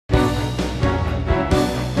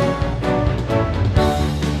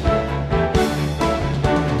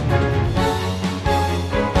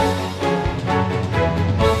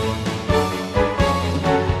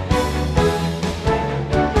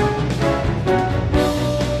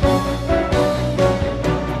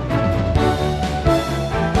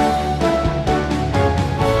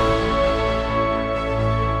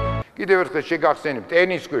როცა შეგახსენებთ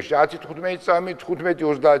ტენის ქვეშ 10-15 წამი,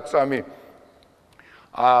 15-30 წამი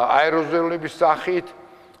აეროზოლების სახით,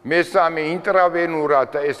 მესამე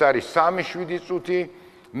ინტრავენურად ეს არის 3-7 წუთი,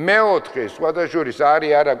 მეოთხე სხვადასხვა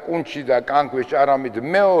არის არა კუნჩი და კანქვეშ, არამედ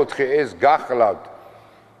მეოთხე ეს გახლავთ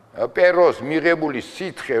პეროს მიღებული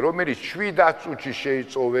სითხე, რომელიც 7 წუთში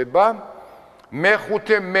შეიწოვება,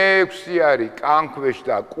 მეხუთე, მეექვსი არის კანქვეშ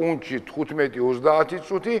და კუნჩი 15-30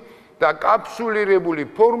 წუთი და კაფსულირებული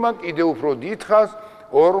ფორმა კიდევ უფრო დიდხანს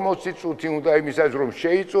 40 წუთი უნდა იმისათვის რომ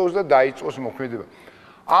შეიწოვოს და დაიწყოს მოქმედება.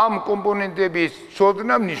 ამ კომპონენტების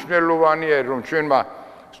ცოდნა მნიშვნელოვანია, რომ ჩვენმა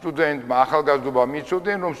სტუდენტმა ახალგაზრდობა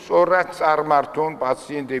მიცოდნენ, რომ სწორად წარმართონ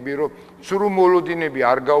პაციენტები, რომ ცრუ მოლოდინები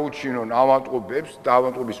არ გაუჩინონ ავადმყოფებს და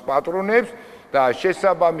ავადმყოფის პატრონებს და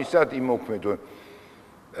შესაბამისად იმოქმედონ.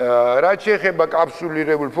 რაც შეეხება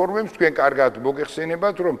კაფსულირებულ ფორმებს, თქვენ კარგად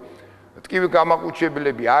მოგეხსენებათ, რომ ტკივილ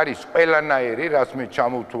გამაყუჩებლები არის ყველანაირი, რაც მე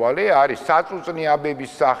ჩამოვთვალე, არის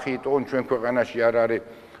საწუწნიაბების სახით, ჩვენ ქვეყანაში არ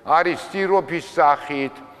არის სიროფის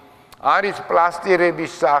სახით, არის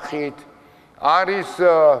პლასტირების სახით, არის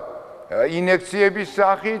ინექციების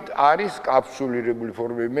სახით, არის კაფსულირებული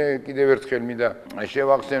ფორმები. მე კიდევ ერთხელ მინდა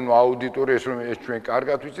შევახსენო აუდიტორიას, რომ ეს ჩვენ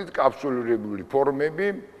კარგად ვიცით, კაფსულირებული ფორმები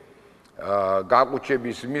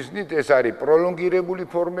გაყუჩების მიზნით ეს არის პროლონგირებული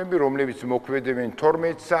ფორმები, რომლებიც მოქმედებენ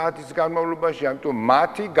 12 საათის განმავლობაში, ამიტომ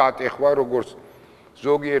მათი გატეხვა, როგორც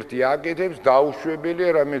ზოგიერთი აკეთებს, დაუშვებელია,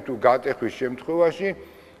 რამე თუ გატეხვის შემთხვევაში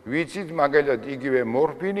ვიცით, მაგალითად იგივე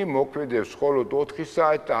მორფინი მოქმედებს მხოლოდ 4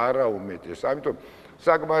 საათი და არა უმეტეს. ამიტომ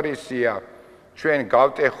საკმარისია ჩვენ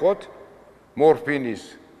გავტეხოთ მორფინის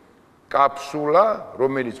კაფსულა,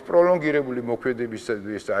 რომელიც პროლონგირებული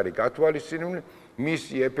მოქმედებისათვის არის გათვალისწინებული,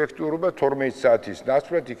 მისი ეფექტურობა 12 საათის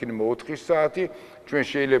ნაცვლად იქნება 4 საათი. ჩვენ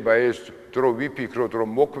შეიძლება ეს დრო ვიფიქროთ, რომ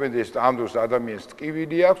მოქმედეს და ამ დროს ადამიანს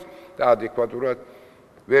ტკივილი აქვს და ადეკვატურად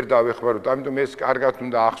ვერ დავეხმაროთ. ამიტომ ეს კარგად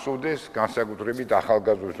უნდა ახსოვდეს, განსაკუთრებით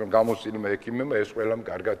ახალგაზრდებს, რომ გამოცდილმა ექიმებმა ეს ყველამ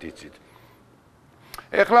კარგად იცით.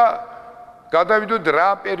 ეხლა გადავიდოთ რა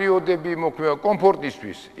პერიოდები მოქმედება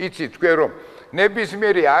კომფორტისთვის. იცით თქვენ, რომ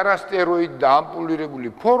ნებისმიერი არასტეროიდ და ამპულირებული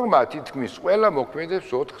ფორმა თითქმის ყველა მოქმედებს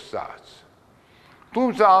 4 საათს.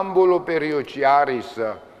 თუმცა ამ ბოლო პერიოდში არის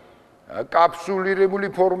კაფსულირებული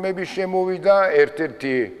ფორმების შემოვიდა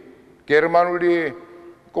ერთ-ერთი გერმანული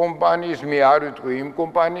კომპანიის, მე არ ვიტყვი იმ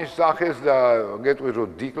კომპანიის სახეს და გეტყვით, რომ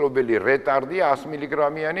დიკლობელი რეტარდია 100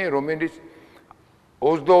 მგ-იანი, რომელიც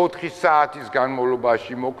 24 საათის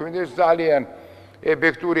განმავლობაში მოქმედებს, ძალიან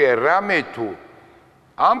ეფექტურია. რამე თუ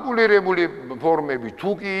ამპულირებული ფორმები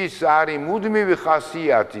თუ კი ის არის მუდმივი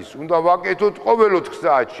ხასიათის, უნდა ვაკეთოთ ყოველ 4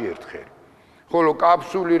 საათში ერთხელ. ხოლო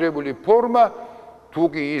კაფსულირებული ფორმა თუ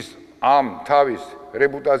კი ის ამ თავის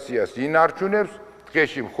რეპუტაციას ინარჩუნებს,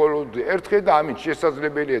 დღეში მხოლოდ ერთხელ და ამით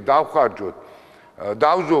შესაძლებელია დავხარჯოთ,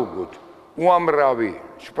 დავზოგოთ უამრავი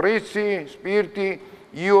შპრიცი, სპირტი,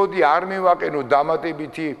 იოდი, არ მივაყენოთ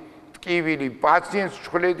დამატებითი ტკივილი პაციენტს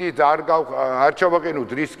ჩხლედით, არ ჩავაყენოთ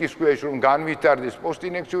რისკის ქვეშ, რომ განვითარდეს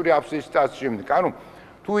პოსტინექციური აბსცესი შემდეგ. ანუ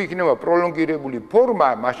თუ იქნება პროლონგირებული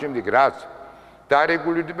ფორმა, მას შემდეგ რაც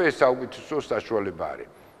დარეგულირდება, ეს საუკეთესო საშუალება არის.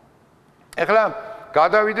 ეხლა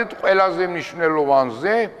გადავიდეთ ყველაზე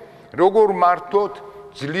მნიშვნელოვანზე, როგორ მართოთ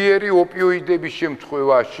ძლიერი ოპიოიდების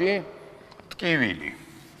შემთხვევაში ტკივილი.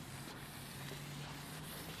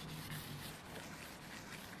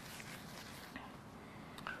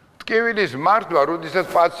 ტკივილის მართვა, როდესაც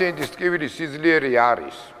პაციენტის ტკივილის სიძლიერე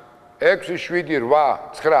არის 6, 7,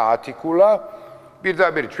 8, 9, 10 კულა,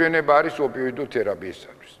 პირდაპირ ჩვენება არის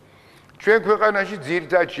ოპიოიდოთერაპიისათვის. ჩვენ ქვეყანაში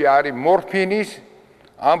ძირითადში არის მორფინის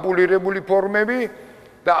ამპულირებული ფორმები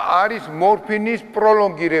და არის მორფინის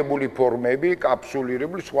პროლონგირებული ფორმები,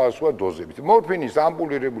 კაფსულირებული სხვა დოზებით. მორფინის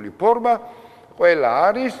ამპულირებული ფორმა ყველა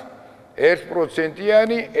არის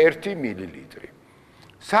 1%-იანი 1 მილილიტრი.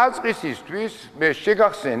 საწყისისთვის მე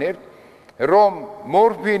შეგახსენებთ, რომ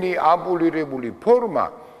მორფინი ამპულირებული ფორმა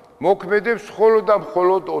მოქმედებს მხოლოდ და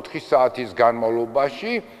მხოლოდ 4 საათის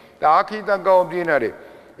განმავლობაში და აქედან გამომდინარე,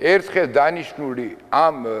 ერთხელ დანიშნული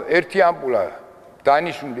ერთი ამპულა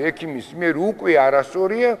დანიშნული ექიმის მიერ უკვე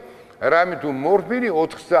არასწორია, რამე თუ მორფინი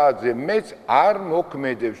 4 საათზე მეც არ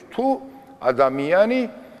მოქმედებს, თუ ადამიანი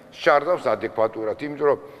შარდავს ადეკვატურად, იმიტომ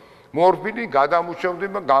რომ მორფინი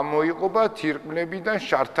გადამუშავდება, გამოიყოფა თირკმლებიდან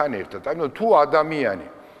შარდთან ერთად. ანუ თუ ადამიანი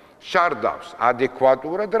შარდავს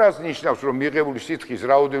ადეკვატურად, რაც ნიშნავს, რომ მიღებული სითხის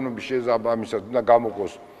რაოდენობის შესაბამისად უნდა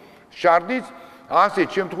გამოყოს შარდიც, ასეთ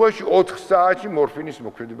შემთხვევაში 4 საათში მორფინის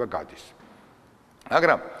მოქმედება გადის.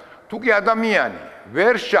 მაგრამ თუ კი ადამიანი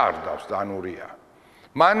ვერ შარდავს, დანურია,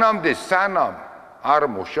 მანამდე სანამ არ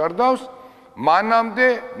მოშარდავს, მანამდე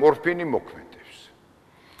მორფინი მოქმედებს.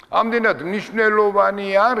 ამდენად მნიშვნელოვანი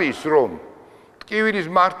არის, რომ ტკივილის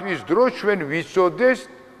მართვის დროს ჩვენ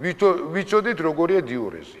ვიცოდეთ როგორია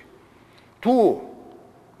დიურეზი. თუ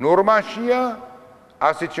ნორმაშია,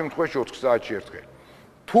 ასეთ შემთხვევაში 4 საათში ერთხელ.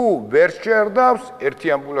 თუ ვერ შეერდავს, ერთი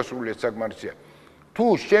ამპულა სრულიად საკმარისია. თუ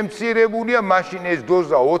შემცირებულია, მაშინ ეს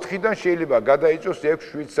დოზა 4-დან შეიძლება გადაიწოს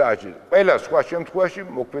 6-7 საათში. ყველა სხვა შემთხვევაში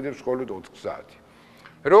მოქმედებს მხოლოდ 4 საათი.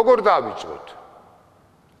 როგორ დავიწყოთ?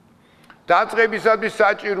 დაწყებისათვის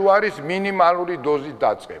საჭირო არის მინიმალური დოზის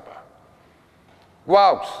დაწყება.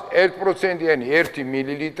 გვაქვს 1%-იანი 1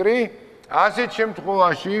 მილილიტრი, ასეთ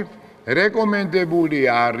შემთხვევაში რეკომენდებული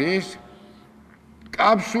არის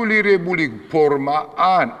კაფსულირებული ფორმა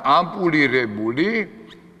ან ამპულირებული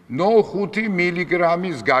 0,5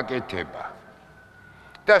 მილიგრამის გაკეთება.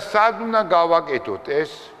 და სად უნდა გავაკეთოთ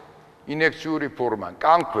ეს ინექციური ფორმა?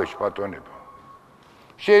 კანქვეშ, ბატონებო.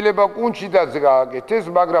 შეიძლება კუნჩიდაც გააკეთეს,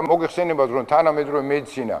 მაგრამ მოგეხსენებათ, რომ თანამედროვე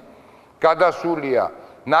მედიცინა გადასულია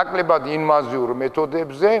ნაკლებად ინვაზიურ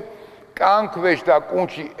მეთოდებზე, კანქვეშ და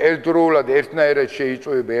კუნჩი ერთდროულად ერთნაირად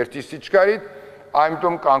შეიწოვება ერთი სიჩქარით,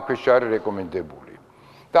 ამიტომ კანქვეშ არის რეკომენდებული.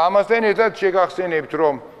 და ამასთან ერთად შეგახსენებთ,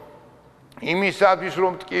 რომ იმისათვის,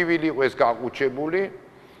 რომ ტკივილი იყოს გაყუჩებული,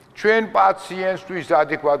 ჩვენ პაციენტსთვის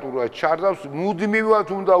ადეკვატურად ჩარდავს, მუდმივად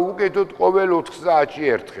უნდა უკეთოთ ყოველ 4 საათში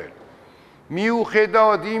ერთხელ.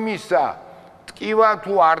 მიუხედავად იმისა, ტკივა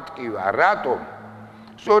თუ არ ტკივა, რატომ?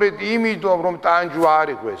 სწორედ იმიტომ, რომ ტანჯვა არ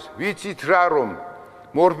იყოს, ვიცით რა, რომ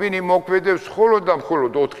მორფინი მოქმედებს მხოლოდ და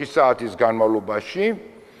მხოლოდ 4 საათის განმავლობაში,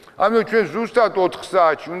 ამიტომ ჩვენ ზუსტად 4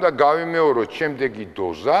 საათში უნდა გავიმეოროთ შემდეგი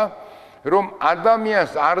დოზა, რომ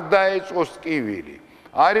ადამიანს არ დაეწყოს ტკივილი.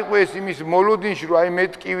 არ იყო ეს იმის მოლოდინში, რომ აი მე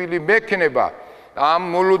ტკივილი მექნება, ამ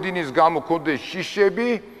მოლოდინის გამო ქონდეს შიშები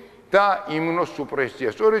და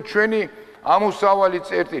იმუნოსუპრესია. სწორედ ჩვენი ამოსავალი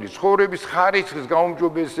წერტილი, ცხოვრების ხარისხის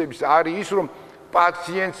გაუმჯობესების არის ის, რომ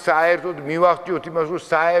პაციენტს საერთოდ მივახციოთ იმას, რომ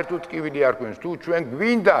საერთოდ ტკივილი არ ქონდეს. თუ ჩვენ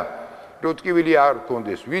გვინდა, რომ ტკივილი არ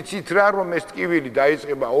ქონდეს, ვიცით რა, რომ ეს ტკივილი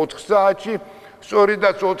დაიწყება 4 საათში,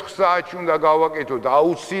 სწორედაც 4 საათში უნდა გავაკეთოთ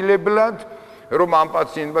აუცილებლად, რომ ამ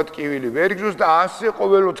პაციენტმა ტკივილი ვერ იგზნოს და ასე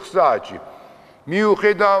ყოველ 4 საათში.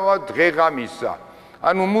 მიუხედავად დღე-ღამისა,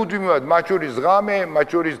 ანუ მუდმივად, მათ შორის ღამე, მათ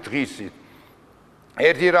შორის დღისით.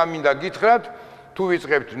 ერთი რამ მინდა გითხრათ, თუ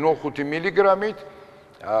ვიწყებთ 0,5 მილიგრამით,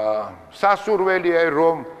 სასურველია,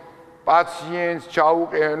 რომ პაციენტს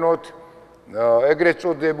ჩაუყენოთ ეგრეთ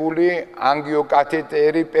წოდებული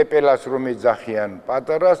ანგიოკათეტერი, პეპელას რომ ეძახიან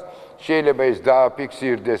პატარას, შეიძლება ეს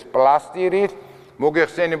დააფიქსირდეს პლასტირით,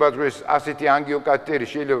 მოგეხსენებათ, რომ ასეთი ანგიოკათეტერი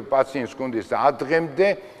შეიძლება პაციენტს ჰქონდეს 10 დღემდე,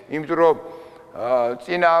 იმიტომ რომ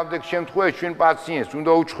წინააღმდეგ შემთხვევაში ჩვენ პაციენტს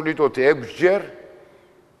უნდა უჩხვლიტოთ 6-ჯერ,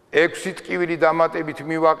 6 ტკივილი დამატებით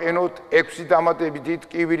მივაყენოთ, 6 დამატებითი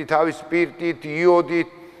ტკივილი თავის სპირტით, იოდით,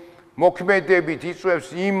 მოქმედებით იწვევს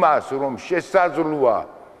იმას, რომ შესაძლოა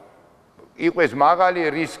იყოს მაღალი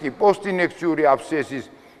რისკი პოსტინექციური აბსცესის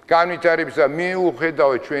განვითარებისა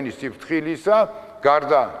მიუხედავად ჩვენი სიფრთხილისა,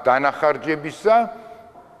 გარდა დანახარჯებისა.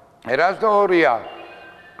 რაც და ორია,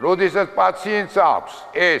 როდესაც პაციენტს აქვს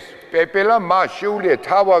ეს პეპელა, მას შეუძლია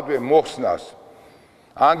თავადვე მოხსნას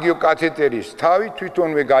ანგიოკათეტერის თავი,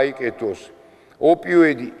 თვითონვე გაიკეთოს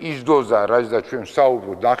ოპიოიდი ის დოზა, რაზეც ჩვენ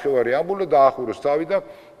საუბრობთ, ნახევარი ამპულა დაახუროს თავი და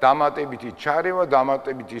დამატებითი ჩარევა,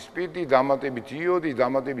 დამატებითი სპირტი, დამატებითი იოდი,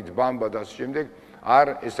 დამატებითი ბამბა და ასე შემდეგ არ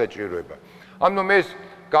ესაჭიროება. ამიტომ ეს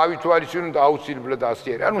გავითვალისწინოთ აუცილებლად ასე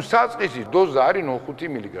არის. ანუ საწყისი დოზა არის 0,5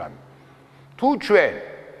 მილიგრამი. თუ ჩვენ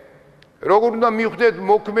როგორ უნდა მივხვდეთ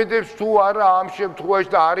მოქმედებს თუ არა ამ შემთხვევაში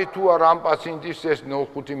და არის თუ არა ამ პაციენტის ეს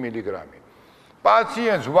 0,5 მილიგრამი.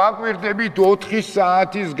 პაციენტს ვაკვირდებით 4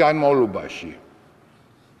 საათის განმავლობაში.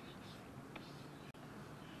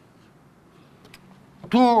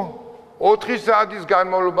 თუ 4 საათის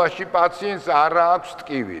განმავლობაში პაციენტს არ აქვს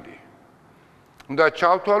ტკივილი, უნდა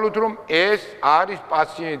ჩავთვალოთ, რომ ეს არის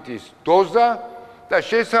პაციენტის დოზა და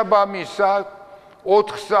შესაბამისად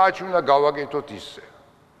 4 საათში უნდა გავაკეთოთ ისე.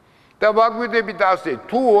 და ვაკვირდებით ასე,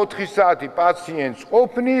 თუ 4 საათი პაციენტს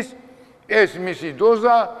ყოფნის, ეს მისი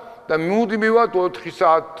დოზა და მუდმივად 4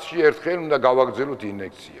 საათში ერთხელ უნდა გავაგრძელოთ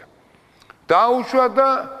ინექცია. დაუშვათ და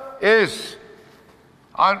ეს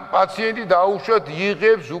ან პაციენტი დაუშვათ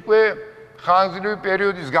იღებს უკვე ხანგრძლივი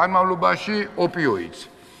პერიოდის განმავლობაში ოპიოიდს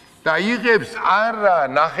და იღებს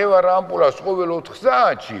არა ნახევარ ამპულას ყოველ 4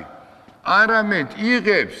 საათში, არამედ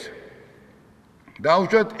იღებს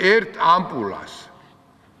დაუშვათ 1 ამპულას.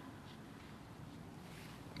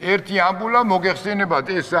 1 ამპულა მოგეხსენებათ,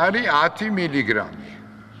 ეს არის 10 მილიგრამი.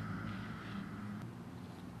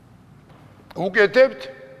 უკეთებთ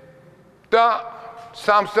და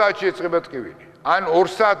 3 საათში ეწყება ტკივილი. ან 2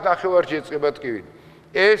 საათ ნახევარში ეწყება ტკივილი.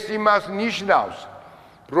 ეს იმას ნიშნავს,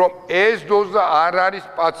 რომ ეს დოზა არ არის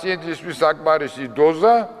პაციენტისთვის საკმარისი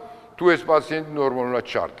დოზა, თუ ეს პაციენტი ნორმალურად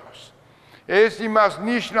ჩართავს. ეს იმას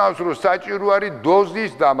ნიშნავს, რომ საჭირო არის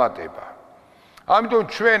დოზის დამატება. ამიტომ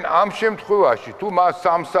ჩვენ ამ შემთხვევაში, თუ მას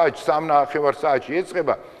 3 საათში, 3.5 საათში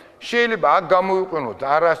ეწყება, შეიძლება აქ გამოვიყვანოთ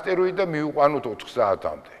არასტეროიდი და მივიყვანოთ 4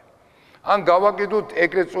 საათამდე. ან გავაკეთოთ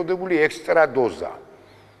ეგრეთ წოდებული ექსტრა დოზა.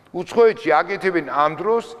 უცხოეთში აკეთებენ ამ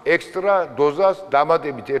დროს ექსტრა დოზას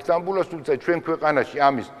დამატებით ერთ ამპულას, თუმცა ჩვენ ქვეყანაში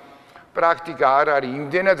ამის პრაქტიკა არ არის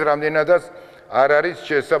იმდენად, რამდენადაც არ არის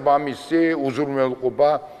შესაბამისი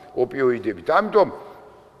უზრუნველყოფა ოპიოიდებით. ამიტომ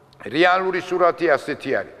რეალური სურათი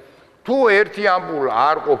ასეთი არის. თუ ერთი ამპულა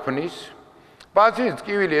არ ყოფნის, პაციენტს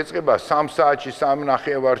ტკივილი ეწყება 3 საათში,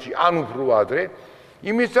 3.5-ში, ან უფრო ადრე,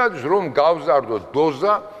 იმისათვის რომ გავზარდოთ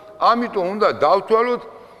დოზა, ამიტომ უნდა დავთვალოთ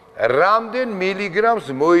რამდენ მილიგრამს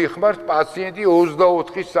მოიხმართ პაციენტი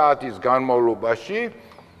 24 საათის განმავლობაში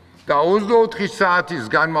და 24 საათის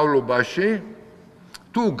განმავლობაში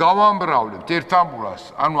თუ გავამბრავლებთ ერთ ამპულას,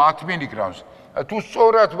 ანუ 10 მილიგრამს, თუ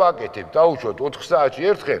სწორად ვაკეთებ, დაუშვათ 4 საათში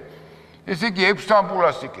ერთხელ, ესე იგი 6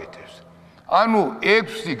 ამპულას იკეთებს. ანუ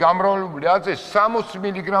 6 გამრავლებული აწე 60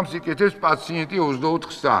 მილიგრამს იკეთებს პაციენტი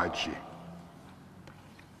 24 საათში.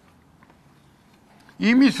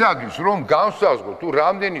 იმისათვის რომ გავსაზღვროთ თუ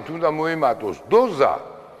რამდენით უნდა მოემატოს დოზა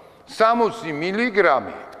 60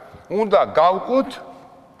 მილიგრამი უნდა გავყოთ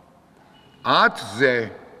 10-ზე.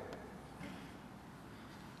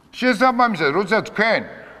 შესაბამისად, როცა თქვენ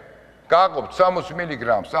გაყობთ 60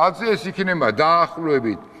 მილიგრამს 10-ზე, ეს იქნება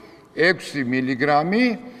დაახლოებით 6 მილიგრამი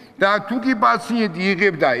და თუ კი პაციენტი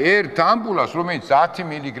იღებდა ერთ ამპულას, რომელიც 10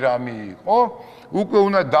 მილიგრამი იყო, უკვე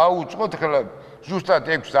უნდა დაუწყოთ, ხელა ზუსტად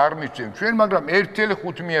 6 არ მისცემ ჩვენ, მაგრამ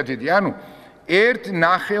 1.5 ანუ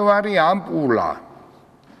 1.5 ამპულა.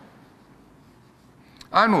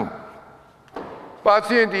 ანუ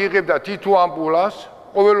პაციენტი იღებდა თითო ამპულას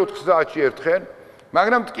ყოველ 4 საათში ერთხელ,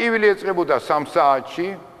 მაგრამ ტკივილი ეწყებოდა 3 საათში,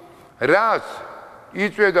 რაც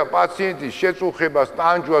იწვევდა პაციენტის შეწუხებას,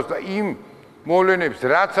 ტანჯვას და იმ მოვლენებს,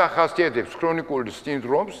 რაც ახასიათებს ქრონიკულ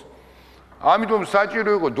სინდრომს. ამიტომ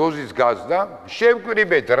საჭირო იყო დოზის გაზრდა,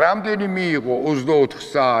 შევკრიბეთ რამდენი მიიღო 24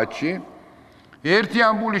 საათში, ერთი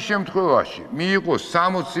ამპულის შემთხვევაში მიიღო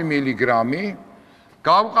 60 მილიგრამი,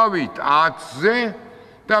 გავყავით 10-ზე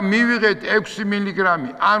და მივიღეთ 6 მილიგრამი,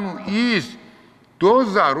 ანუ ის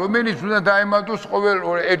დოზა, რომელიც უნდა დაემატოს ყოველ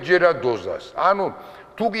ერთჯერად დოზას. ანუ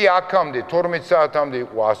თუ კი აქამდე 12 საათამდე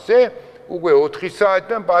იყო ასე, უკვე 4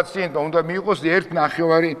 საათიდან პაციენტმა უნდა მიიღოს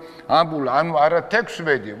 1.5 ამპულა, ანუ არა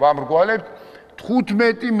 16, ვამრგვალებთ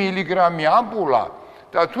 15 მილიგრამი ამპულა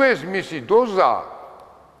და თუ ეს მისი დოზა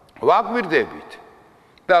ვაკვირდებით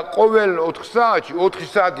და ყოველ 4 საათში, 4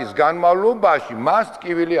 საათის განმავლობაში მას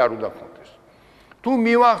ტკივილი არ უნდა ქონდეს. თუ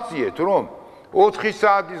მივახციეთ, რომ 4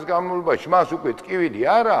 საათის განმავლობაში მას უკვე ტკივილი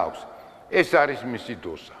არ აქვს, ეს არის მისი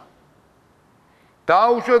დოზა.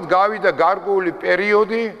 დაუშვათ გავიდა გარკვეული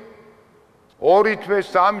პერიოდი 2 თვე,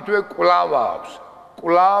 3 თვე კვლავ აქვს.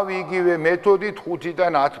 კვლავ იგივე მეთოდით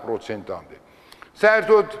 5-დან 10%-მდე.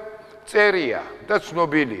 საერთოდ წერია და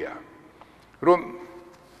ცნობილია, რომ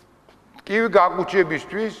ტკივილი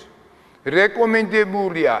გაგუჩებისთვის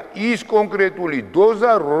რეკომენდებულია ის კონკრეტული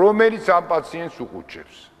დოზა, რომელიც ამ პაციენტს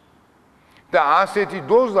უყუჩებს. და ასეთი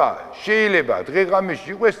დოზა შეიძლება დღე-ღამეში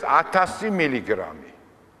იყოს 1000 მილიგრამი.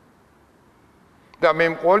 და მე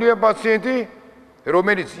მყოლია პაციენტი,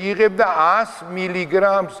 რომელიც იღებდა 100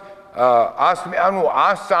 მილიგრამს, ანუ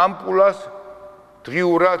 100 ამპულას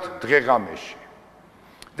დღიურად დღე-ღამეში.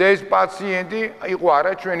 და ეს პაციენტი იყო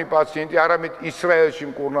არა ჩვენი პაციენტი, არამედ ისრაელში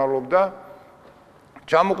მკურნალობდა,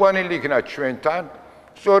 ჩამოყვანილი იქნა ჩვენთან,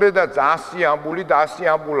 სწორედაც 100 ამპული და 100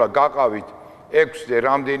 ამპულა გაყავით 6-ზე,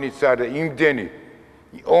 რამდენიც არის იმდენი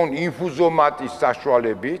ინფუზომატის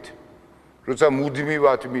საშუალებით, როცა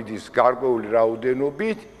მუდმივად მიდის გარკვეული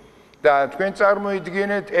რაოდენობით და თქვენ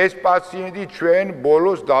წარმოიდგინეთ, ეს პაციენტი ჩვენ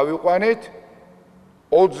ბოლოს დავიყვანეთ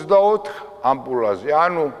 24 ამპულაზე,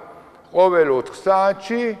 ანუ ყოველ 4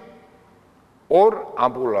 საათში 2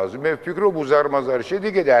 ამპულაზე. მე ვფიქრობ უზარმაზარი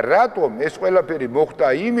შედეგი და რატომ ეს ყველაფერი მოხდა?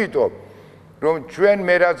 იმიტომ, რომ ჩვენ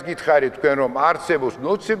მე რაც გითხარით თქვენ, რომ არსებობს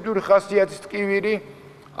ნოცებური ხასიათის ტკივილი,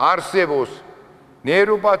 არსებობს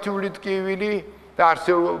ნეიროპათიული ტკივილი და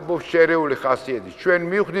არსებობს შერეული ხასიათის. ჩვენ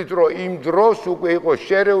მივხვდით, რომ იმ დროს უკვე იყო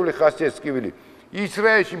შერეული ხასიათის ტკივილი.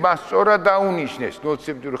 ისრაელში მას სწორად დაუნიშნეს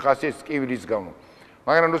ნოცებური ხასიათის ტკივილის გამო.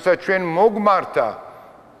 მაგრამ როცა ჩვენ მოგმართა,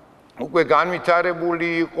 უკვე განვითარებული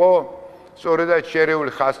იყო სწორედად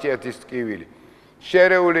შერეული ხასიათის ტკივილი.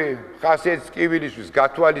 შერეული ხასიათის ტკივილისთვის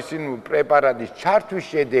გათვალისწინებული პრეპარატის ჩართვის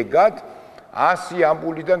შედეგად 100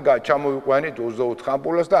 ამპულიდან ჩამოვიყვანეთ 24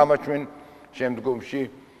 ამპულას და ამას ჩვენ შემდგომში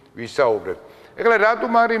ვისაუბრებთ. ეხლა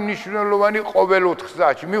რატომ არის მნიშვნელოვანი ყოველ 4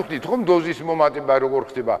 საათში? მივხვდით ხომ დოზის მომატება როგორ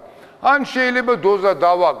ხდება? ან შეიძლება დოზა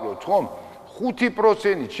დავაკლოთ, ხომ?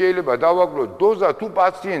 5% შეიძლება დავაკლოთ დოზა თუ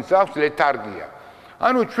პაციენტს აქვს ლეთარგია.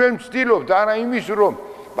 ანუ ჩვენ ვცდილობთ არა იმის რომ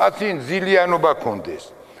პაციენტს ზილიანობა ქონდეს,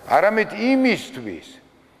 არამედ იმისთვის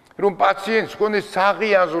რომ პაციენტს ქონდეს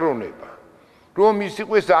საღი-აზროვნება, რომ ის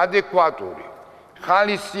იყოს ადეკვატური,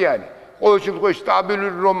 ხალისიანი, ყოველ შემთხვევაში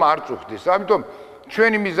სტაბილური რომ არ წუხდეს. ამიტომ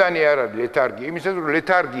ჩვენი მიზანი არ არის ლეთარგია, იმისათვის რომ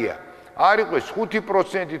ლეთარგია არ იყოს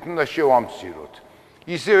 5%-ით უნდა შევამციროთ.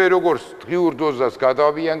 ისევე როგორც დღიურ დოზას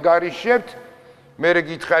გადავიანგარიშებთ, მერე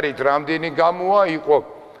გითხარით რამდენი გამოვა, იყო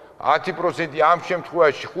 10% ამ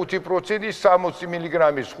შემთხვევაში 5%, 60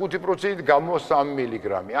 მილიგრამის 5%-ით გამოვა 3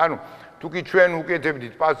 მილიგრამი. ანუ თუ კი ჩვენ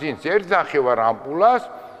უკეთებდით პაციენტს ერთ ნახევარ ამპულას,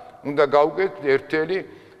 უნდა გავუკეთოთ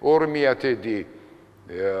 1,2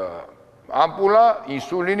 ამპულა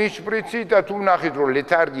ინსულინის შპრიცი და თუ ნახეთ რომ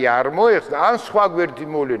ლეთარგია არ მოეხსნა, ან სხვა გვერდი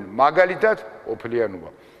მოვლენ, მაგალითად ოფლიანობა.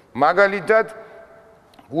 მაგალითად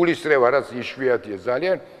გულისრევა, რაც იშვიათია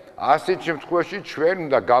ძალიან, ასეთ შემთხვევაში ჩვენ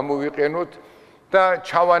უნდა გამოვიყენოთ და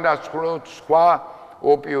ჩავანაცვლოთ სხვა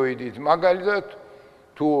ოპიოიდით. მაგალითად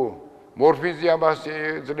თუ მორფინზე ამას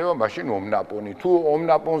ეძლევა, მაშინ ომნაპონი. თუ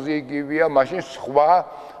ომნაპონზე იგივეა, მაშინ სხვა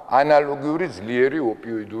ანალოგიური ძლიერი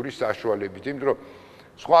ოპიოიდური საშუალებით. იმიტომ რომ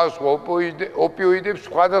სხვა ოპიოიდებს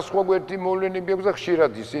სხვადასხვა გვერდი მოვლენები აქვს და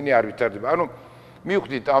ხშირად ისინი არ ვითარდება. ანუ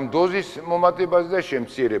მივხვდით ამ დოზის მომატებაზე და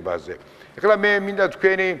შემცირებაზე. ეხლა მე მინდა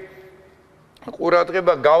თქვენი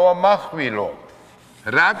ყურადღება გავამახვილო,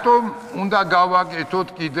 რატომ უნდა გავაკეთოთ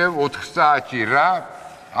კიდევ 4 საათში, რა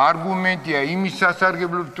არგუმენტია იმის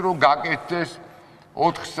სასარგებლოდ, რომ გაკეთდეს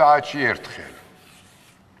 4 საათში ერთხელ.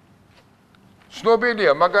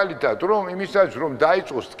 ცნობილია მაგალითად, რომ იმისაც რომ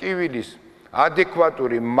დაიწყოს ტკივილის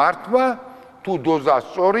ადეკვატური მართვა, თუ დოზა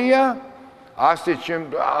სწორია,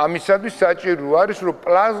 ამისათვის საჭირო არის, რომ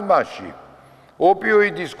პლაზმაში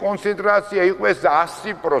ოპიოიდის კონცენტრაცია იყოს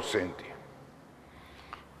 100%.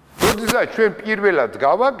 როდესაც ჩვენ პირველად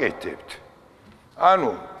გავაკეთებთ,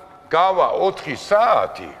 ანუ გავა 4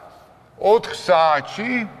 საათი, 4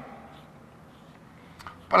 საათში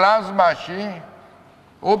პლაზმაში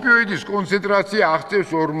ოპიოიდის კონცენტრაცია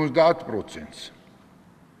აღწევს 50%-ს.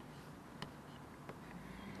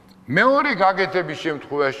 მეორე გაკეთების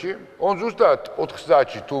შემთხვევაში, ზუსტად 4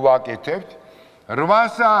 საათში თუ ვაკეთებთ, 8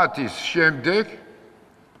 საათის შემდეგ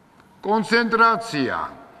კონცენტრაცია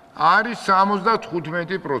არის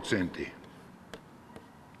 75%.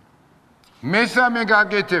 მესამე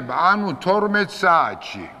გაკეთება, ანუ 12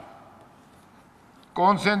 საათში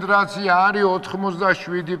კონცენტრაცია არის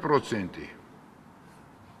 87%.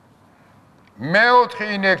 მეოთხე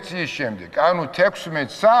ინექციის შემდეგ, ანუ 16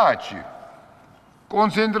 საათში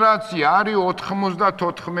კონცენტრაცია არის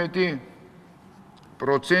 94%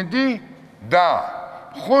 და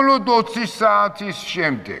მხოლოდ 20 საათის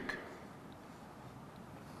შემდეგ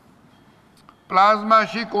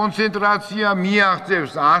პლაზმაში კონცენტრაცია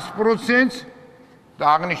მიაღწევს 100%-ს და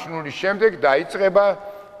აღნიშნული შემდეგ დაიწყება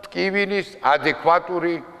ტკივილის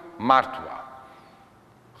ადეკვატური მართვა.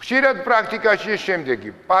 ხშირად პრაქტიკაში შემდეგი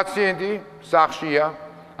პაციენტი სახლშია,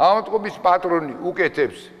 ავადმყოფის პატრონი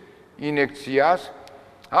უკეთებს ინექციას,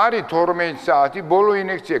 არის 12 საათი, ბოლო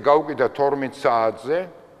ინექცია გაუკეთა 12 საათზე,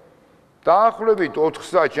 დაახლოებით 4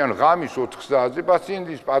 საათში ან ღამის 4 საათზე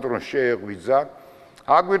პაციენტის პატრონს შეეღვიძა,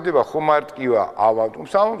 აგვირდება ხომ არ ტკივა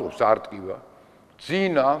ავადმყოფს, ავადმყოფს არ ტკივა,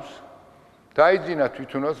 ძინავს, დაიძინა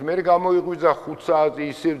თვითონაც, მე გამოიღვიძა 5 საათზე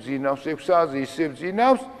ისევ ძინავს, 6 საათზე ისევ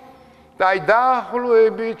ძინავს და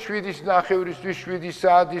დაახლოებით 7:30-ისთვის, 7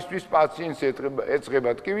 საათისთვის პაციენტს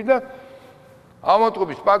ეწყება ტკივი და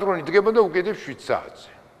ავადმყოფის პატრონი დგება და უკეთებს 7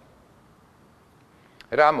 საათზე.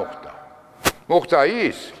 რა მოხდა? მოხდა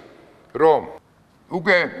ის, რომ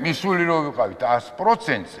უკვე მისული რომ ვიყავით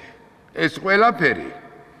 100%-ზე, ეს ყველაფერი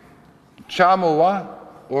ჩამოვა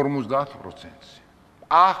 50%-ზე.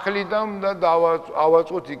 ახლიდან უნდა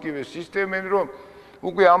ავაწყოთ იგივე სისტემები, რომ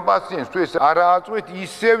უკვე ამ პაციენტს თუ ეს არ ააწყვეთ,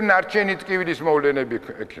 ისევ ნარჩენი ტკივილის მოვლენები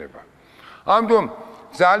ექნება. ამიტომ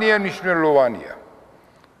ძალიან მნიშვნელოვანია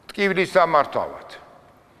ტკივილის სამართავად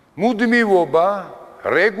მუდმივობა,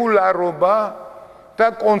 რეგულარობა და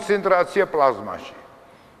კონცენტრაცია პლაზმაში.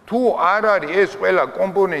 თუ არ არის ეს ყველა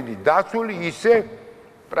კომპონენტი დაცული, ისე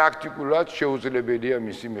პრაქტიკულად შეუძლებელია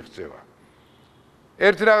მისი მიღწევა.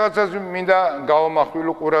 ერთ რაღაცას მინდა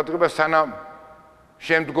გავამახვილო ყურადღება, სანამ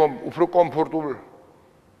შემდგომ უფრო კომფორტულ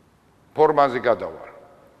ფორმაზე გადავალ.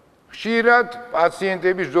 ხშირად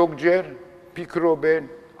პაციენტები ზოგჯერ ფიქრობენ,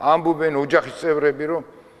 ამბობენ ოჯახის წევრები, რომ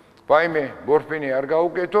ვაიმე, მორფინი არ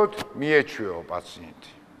გაუკეთოთ, მიეჩვეო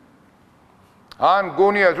პაციენტი. ან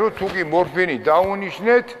გონიათ, რომ თუ კი მორფინი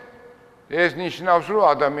დაუნიშნეთ, ეს ნიშნავს, რომ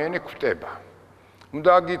ადამიანი გვხვდება.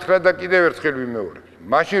 უნდა გითხრათ და კიდევ ერთხელ ვიმეორებ.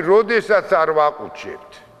 მაშინ როდესაც არ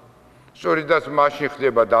ვაყუჩებთ, სწორედაც მაშინ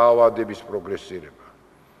ხდება დაავადების პროგრესირება.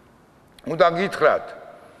 უნდა გითხრათ,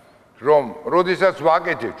 რომ როდესაც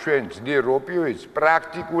ვაკეთებ ჩვენ ძლიერ ოპიოიდს,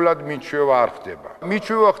 პრაქტიკულად მიჩვევა არ ხდება.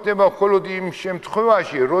 მიჩვევა ხდება მხოლოდ იმ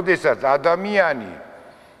შემთხვევაში, როდესაც ადამიანი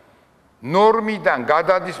ნორმიდან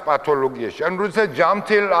გადადის პათოლოგიაში. ანუ როდესაც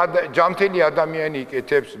ჯამთელი ადამიანი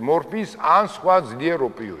იკეთებს მორფინს ან სხვა ძლიერ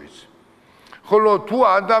ოპიოიდს. ხოლო თუ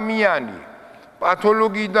ადამიანი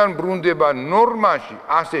პათოლოგიიდან ბრუნდება ნორმაში,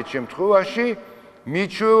 ასეთ შემთხვევაში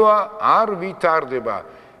მიჩვევა არ ვითარდება.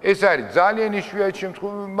 ეს არის ძალიან იშვიათი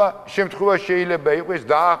შემთხვევა შეიძლება იყოს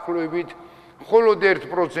დაახლოებით მხოლოდ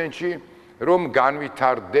 1%-ში, რომ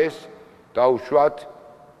განვითარდეს დაუშვათ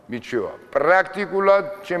მიჩვევა. პრაქტიკულად,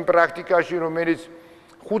 ჩემ პრაქტიკაში, რომელიც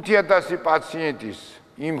 5000 პაციენტის,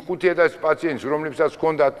 იმ 5000 პაციენტს, რომლებსაც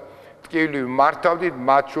ჰქონდათ ტკივილი მართავდით,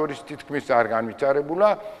 მათ შორის თითქმის არ განვითარებულა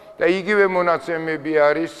და იგივე მონაცემები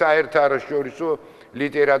არის საერთაშორისო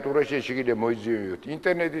ლიტერატურაში, შეგიძლიათ მოიძიოთ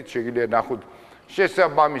ინტერნეტით, შეგიძლიათ ნახოთ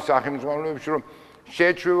შესაბამის სახელმძღვანელოებში, რომ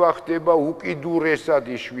შეჩვევა ხდება უკიდურესად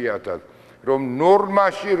იშვიათად, რომ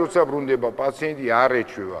ნორმაში, როცა ბრუნდება პაციენტი, არ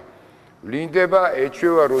ეჩვევა. ვლინდება,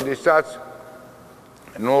 ეჩვევა, როდესაც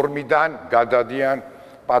ნორმიდან გადადიან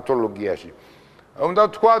პათოლოგიაში. უნდა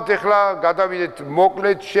ვთქვათ, ეხლა გადავიდეთ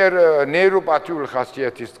მოკლედ ნეიროპათიული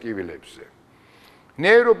ხასიათის ტკივილებზე.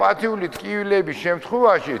 ნეიროპათიული ტკივილების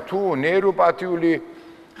შემთხვევაში, თუ ნეიროპათიული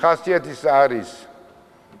ხასიათის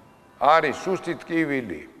არის სუსტი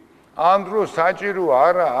ტკივილი, ამ დროს საჭირო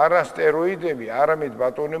არა სტეროიდები, არამედ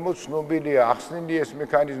ბატონებო ცნობილია, ახსნილი ეს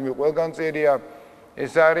მექანიზმი ყველგან წერია,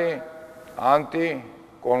 ეს არის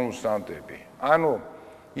ანტიკონვულსანტები. ანუ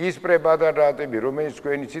ის პრეპარატები, რომელიც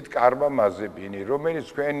თქვენ იცით კარბამაზეპინი, რომელიც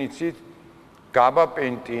თქვენ იცით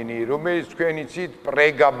გაბაპენტინი, რომელიც თქვენ იცით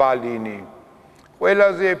პრეგაბალინი,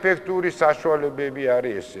 ყველაზე ეფექტური საშუალებები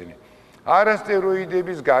არის ესენი.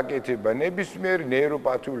 არასტეროიდების გაკეთება ნებისმიერ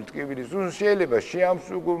ნეიროპათიული ტკივილის შეიძლება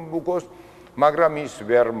შეამსუბუქოს, მაგრამ ის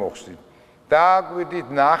ვერ მოხსნით. დააკვირდით,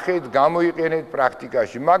 ნახეთ, გამოიყენეთ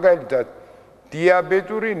პრაქტიკაში, მაგალითად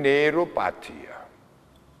დიაბეტური ნეიროპათია.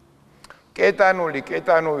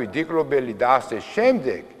 კეტანოვი, დიკლობელი და ასე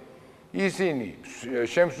შემდეგ, ისინი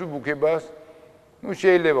შემსუბუქებას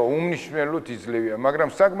შეიძლება უმნიშვნელოდ იძლევიან, მაგრამ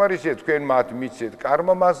საკმარისია თქვენ მათ მიცეთ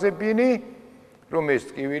კარბამაზეპინი, რომ ეს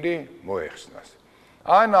ტკივილი მოეხსნას.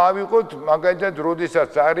 ან ავიღოთ მაგალითად,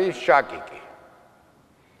 როდესაც არის შაკიკი.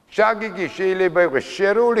 შაკიკი შეიძლება იყოს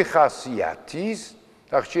შერეული ხასიათის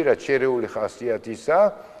და ხშირად შერეული ხასიათისა,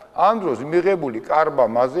 ამ დროს მიღებული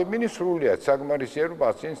კარბამაზეპინი სრულიად საკმარისია, რომ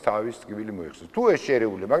პაციენტს თავის ტკივილი მოეხსნას. თუ ეს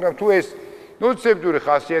შერეული, მაგრამ თუ ეს ნოცებური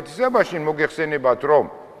ხასიათისა, მაშინ მოგეხსენებათ, რომ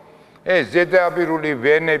ეს ზედაპირული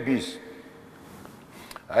ვენების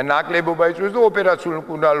ნაკლებობა იწვევს და ოპერაციული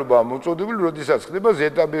მკურნალობაა მოწოდებული, როდესაც ხდება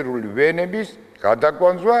ზედაპირული ვენების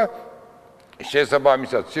გადაკვანძვა,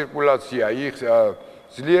 შესაბამისად ცირკულაცია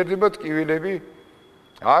ძლიერდება, ტკივილები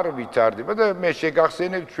არ ვითარდება და მე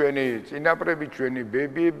შეგახსენებ ჩვენი წინაპრები, ჩვენი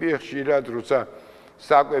ბებიები ხშირად როცა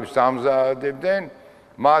საკვებს ამზადებდნენ,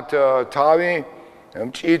 მათ თავი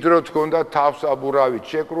მჭიდროდ ჰქონდა თავსაბურავით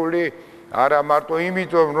შეკრული, არა მარტო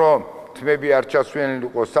იმიტომ, რომ თმები არ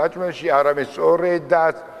ჩასვენილიყო საჭმელში, არამედ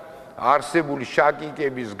სწორედაც არსებული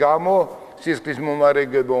შაკიკების გამო სისხლის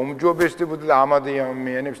მომარაგება უმჯობესდებოდა და ამ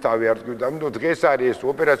ადამიანებს თავი არ ტკივდა. ამიტომ დღეს არის ეს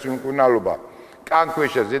ოპერაციული მკურნალობა,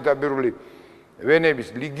 კანქვეშა ზედაპირული ვენების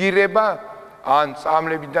ლიგირება, ან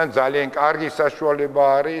წამლებიდან ძალიან კარგი საშუალება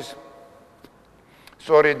არის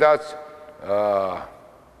სწორედაც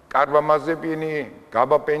კარბამაზეპინი,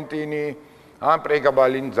 გაბაპენტინი, ან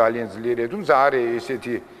პრეგაბალინი ძალიან ძლიერია, თუმცა არის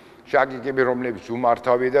ესეთი შაკიკები, რომლებიც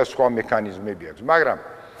უმართავია და სხვა მექანიზმები აქვს. მაგრამ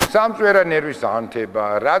სამწვერა ნერვის ანთება,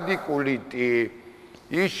 რადიკულიტი,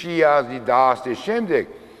 ისიაზი და ასე შემდეგ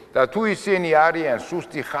და თუ ისინი არიან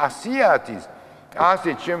სუსტი ხასიათის,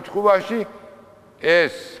 ასეთ შემთხვევაში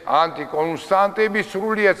ეს ანტიკონვულსანტები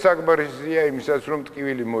სრულიად საკმარისია იმისათვის, რომ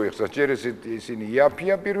ტკივილი მოიხსნას. ჯერ ისინი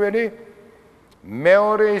იაფია პირველი,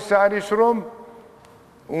 მეორე ის არის, რომ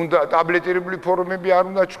უნდა ტაბლეტირებული ფორმები არ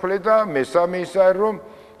უნდა ჩხლეთ და მესამე ის არის, რომ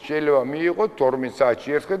შეიძლება მიიღოთ 12 საათში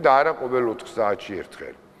ერთხელ და არა ყოველ 4 საათში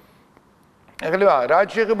ერთხელ. ეხლა რაც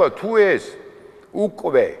შეეხება თუ ეს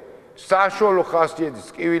უკვე საშუალო ხასიათის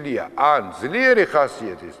ტკივილია ან ძლიერი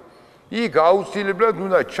ხასიათის, იქ აუცილებლად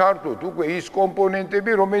უნდა ჩართოთ უკვე ის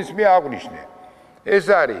კომპონენტები, რომელიც მე აღვნიშნე. ეს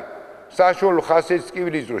არის საშუალო ხასიათის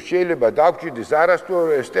ტკივილის დროს შეიძლება დაგჭირდეს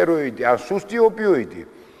არასტეროიდი ან სუსტი ოპიოიდი,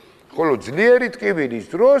 ხოლო ძლიერი ტკივილის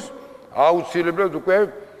დროს აუცილებლად უკვე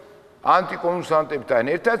ანტიკონვულსანტებთან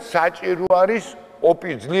ერთად საჭირო არის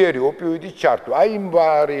ძლიერი ოპიოიდის ჩართვა. აი იმ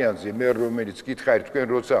ვარიანტზე მე რომელიც გითხარით თქვენ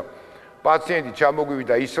როცა პაციენტი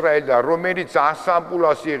ჩამოგვივიდა ისრაელიდან, რომელიც 100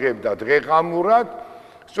 ამპულას იღებდა დღეღამურად,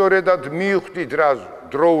 სწორედად მივხვდით რა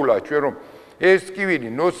დროულად ჩვენ რომ ეს ტკივილი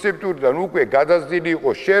ნოცეპტურიდან უკვე გადაზრდილი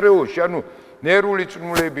იყო შერეულში, ანუ ნერვული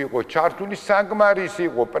წნულები იყო ჩართული, საკმარისი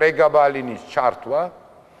იყო პრეგაბალინის ჩართვა,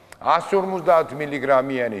 150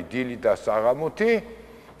 მგ-იანი დილით და საღამოთი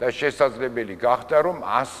და შესაძლებელი გახდა რომ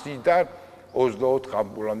 100-დან 24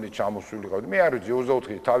 ამპულამდე ჩამოსულიყავდა. მე არ ვიცი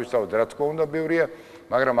 24 თავისთავად რა თქმა უნდა ბევრია,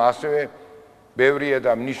 მაგრამ ასევე ბევრია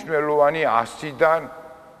და მნიშვნელოვანი 100-დან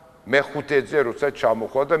მე-5-ზე როცა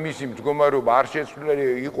ჩამოხვა და მისი მდგომარეობა არ შეცვლილი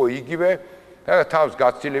იყო იგივე და თავს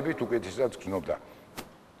გაცილებით უკეთესად გრძნობდა.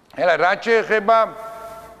 ეხლა რაც შეეხება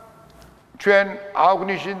ჩვენ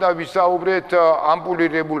აღნიშნეთ და ვისაუბრეთ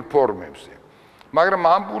ამპულირებულ ფორმებზე. მაგრამ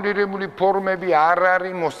ამპულირებული ფორმები არ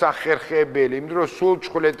არის მოსახერხებელი, იმიტომ რომ სულ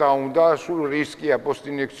ჩხვლეტა უნდა, სულ რისკია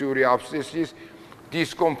პოსტინექციური აბსცესის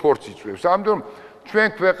დისკომფორტს იწვევს. ამიტომ ჩვენ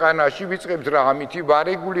ქვეყანაში ვიწყებთ რა ამითი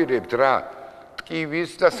ვარეგულირებთ რა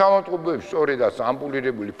ტკივის და სამავტყუპოებში სწორედაც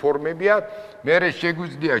ამპულირებული ფორმებია, მერე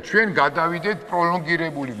შეგვიძლია ჩვენ გადავიდეთ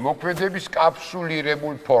პროლონგირებული მოქმედების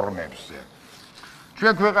კაფსულირებულ ფორმებზე.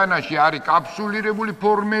 ჩვენ ქვეყანაში არის კაფსულირებული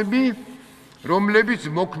ფორმები, რომლებიც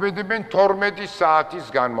მოქმედებენ 12 საათის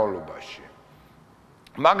განმავლობაში.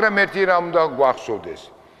 მაგრამ ერთი რამ უნდა გვახსოვდეს,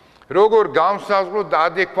 როგორ განსაზღვროთ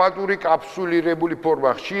ადეკვატური კაფსულირებული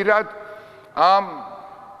ფორმა, ხშირად ამ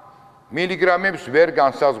მილიგრამებს ვერ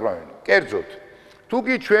განსაზღვრავენ. კერძოდ, თუ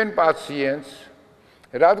კი ჩვენ პაციენტს,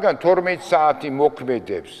 რადგან 12 საათი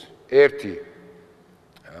მოქმედებს ერთი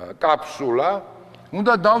კაფსულა,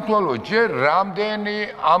 უნდა დავთვალოთ ჯერ რამდენი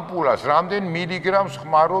ამპულას, რამდენ მილიგრამს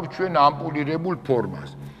ხმარობ ჩვენ ამპულირებულ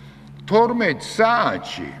ფორმას. 12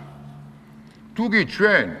 საათში, თუ კი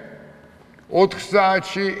ჩვენ 4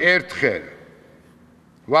 საათში ერთხელ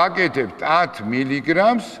ვაკეთებთ 10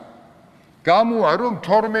 მილიგრამს, გამოვა რომ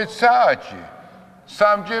 12 საათში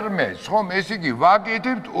სამჯერ მეც, ხომ, ესე იგი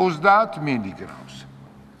ვაკეთებთ 30 მილიგრამს.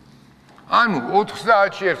 ანუ 4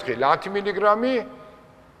 საათში ერთხელ 10 მილიგრამი,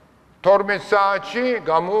 12 საათში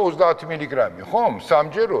გამოვა 30 მილიგრამი, ხომ,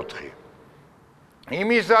 სამჯერ 4.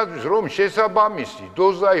 იმისათვის რომ შესაბამისი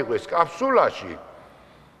დოზა იყოს კაფსულაში,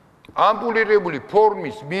 ამპულირებული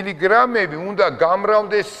ფორმის მილიგრამები უნდა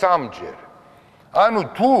გამრავლდეს სამჯერ. ანუ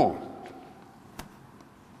თუ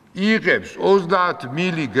იღებს 30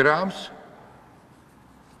 მილიგრამს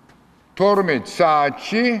 12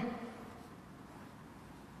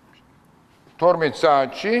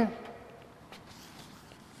 საათში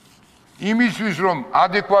იმისთვის რომ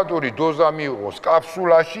ადეკვატური დოზა მიიღოს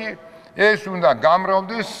კაფსულაში, ეს უნდა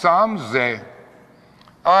გამრავლდეს 3-ზე.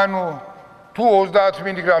 ანუ თუ 30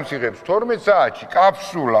 მილიგრამს იღებს 12 საათში,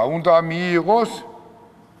 კაფსულა უნდა მიიღოს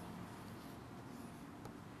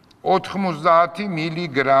 90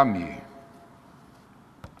 მილიგრამი.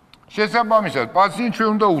 შესაბამისად, პაციენტს ჩვენ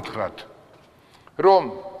უნდა უთხრათ, რომ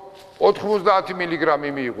 90 მილიგრამი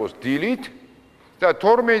მიიღოს დილით და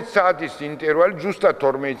 12 საათის ინტერვალი, ზუსტად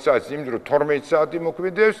 12 საათის, იმიტომ რომ 12 საათი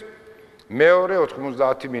მოქმედებს, მეორე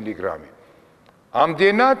 90 მილიგრამი.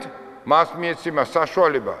 ამდენად მას მიეცემა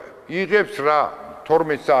საშუალება იღებს რა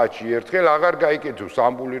 12 საათში ერთხელ, აღარ გაიკეთოს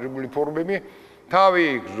ამპულირებული ფორმები, თავი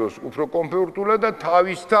იგრძნოს უფრო კომფორტულად და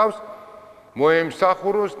თავის თავს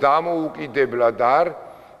მოემსახუროს დამოუკიდებლად არ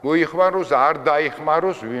მოიხმაროს, არ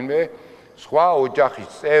დაიხმაროს ვინმე სხვა ოჯახის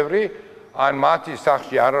წევრი, ან მათი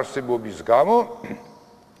სახში არარსებობის გამო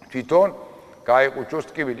თვითონ გაიყუჩოს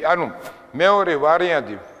ტკივილი. ანუ მეორე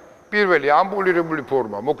ვარიანტი, პირველი ამპულირებული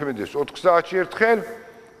ფორმა მოქმედებს 4 საათში ერთხელ,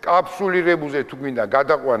 კაფსულირებულზე თუ გვინდა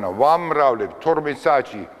გადაყვანა ვამრავლებ 12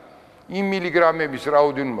 საათში იმ მილიგრამების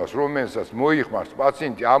რაოდენობას, რომელსაც მოიხმარს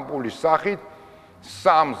პაციენტი ამპულის სახით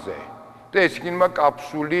 3-ზე. და ეს იქნება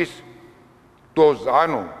კაფსულის დოზა,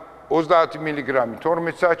 ანუ 30 მილიგრამი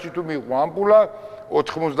 12 საათში თუ მიიღო ამპულა,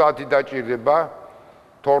 90 დაჭირდება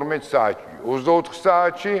 12 საათში, 24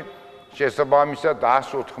 საათში შესაბამისად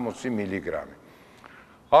 180 მილიგრამი.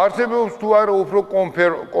 არსებობს თუ არა უფრო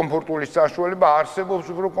კომფორტული საშუალება, არსებობს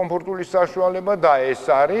უფრო კომფორტული საშუალება და ეს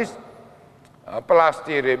არის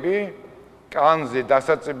პლასტირები, კანზე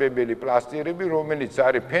დასაწებებელი პლასტირები, რომელიც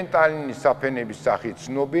არის ფენტალინის საფენების სახით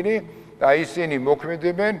ცნობილი და ისინი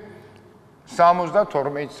მოქმედებენ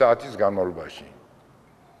 72 საათის განმავლობაში.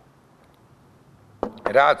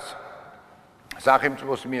 რაც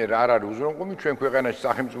სახელმწიფოს მიერ არ არის უზრუნველყოფილი, ჩვენ ქვეყანაში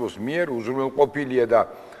სახელმწიფოს მიერ უზრუნველყოფილია და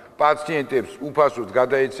პაციენტებს უფასოდ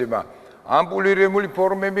გადაეცემა ამპულირებული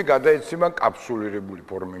ფორმები, გადაეცემა კაფსულირებული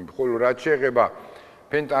ფორმები. ხოლო რაც შეეხება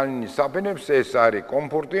ფენტალინის საფენებს, ეს არის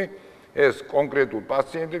კომფორტი, ეს კონკრეტულ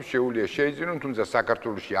პაციენტებს შეუძლია შეიძინონ, თუმცა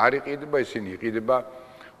საქართველოში არ იყიდება, ისინი იყიდება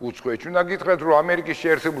უცხოეთში. უნდა გითხრათ, რომ ამერიკის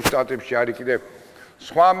შეერთებულ შტატებში არის კიდევ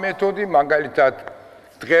სხვა მეთოდი, მაგალითად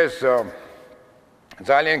დღეს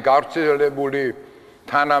ძალიან გავრცელებული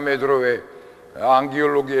თანამედროვე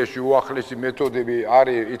ანგიოლოგიაში უახლესი მეთოდები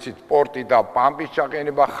არის, იცით, პორტი და პამპის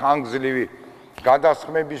ჩაყენება ხანგრძლივი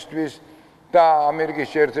გადასხმებისთვის და ამერიკის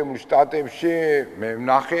შეერთებულ შტატებში მე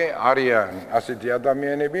ვნახე არიან ასეთი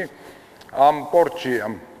ადამიანები, ამ პორტში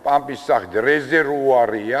ამ პამპის სახით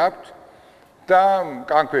რეზერვუარი აქვს და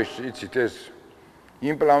კანქვეშ იცით ეს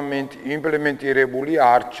იმპლემენტირებული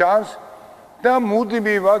არ ჩანს და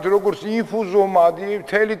მუდმივად როგორც ინფუზომადი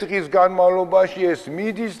მთელი დღის განმავლობაში ეს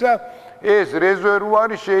მიდის და ეს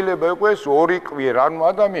რეზერვუარი შეიძლება იყოს 2 კვირა, ანუ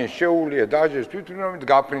ადამიანს შეუძლია დაჟეს თვითმფრინავით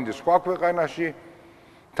გაფრინდეს სხვა ქვეყანაში,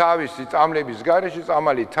 თავისი წამლების გარეშე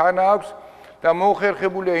წამალი თან აქვს და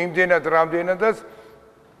მოხერხებულია იმდენად რამდენადაც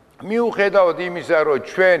მიუხედავად იმისა, რომ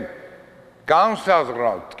ჩვენ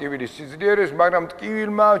განსაზღვრავთ ტკივილის სიძლიერეს, მაგრამ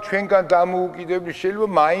ტკივილმა ჩვენგან დამოუკიდებლად შეიძლება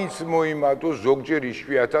მაინც მოიმატოს ზოგჯერ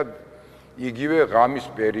იშვიათად იგივე ღამის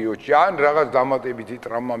პერიოდში, ან რაღაც დამატებითი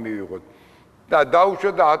ტრავმა მივიღოთ. და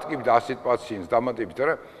დაუშვათ და ატკივთ ასეთ პაციენტს დამატებით,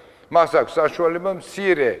 რა. მას აქვს საშუალება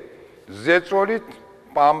მცირე ზეწოლით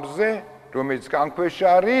პამპზე, რომელიც კანქვეშ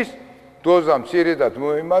არის, დოზა მცირედად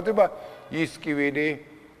მოემატება, ის ტკივილი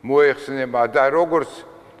მოეხსნება და როგორც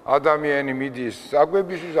ადამიანი მიდის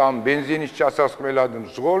საკვებისთვის, ამ ბენზინის ჩასასხმელად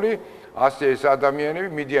მძღოლი, ასე ეს ადამიანები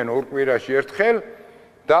მიდიან 2 კვირაში ერთხელ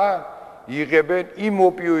და იღებენ იმ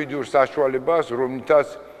ოპიოიდურ საშუალებას, რომლითაც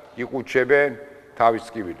იყუჩებენ თავის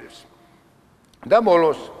ტკივილებს. და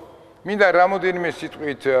ბოლოს, მინდა რამოდენიმე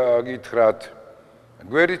სიტყვით გითხრათ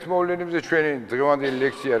გვერდით მოვლენებზე ჩვენი დღევანდელი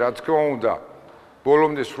ლექცია, რა თქმა უნდა,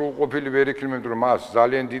 ბოლომდე სრულყოფილი ვერ იქნება, რომ მას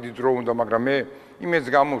ძალიან დიდი დრო უნდა, მაგრამ მე იმედს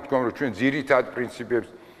გამოვთქვამ, რომ ჩვენ ძირითად პრინციპებს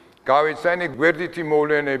გავეცანი, გვერდითი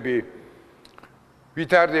მოვლენები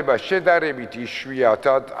ვითარდება შედარებით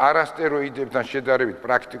იშვიათად, არასტეროიდებთან შედარებით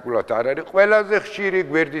პრაქტიკულად არ არის. ყველაზე ხშირი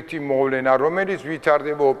გვერდითი მოვლენა, რომელიც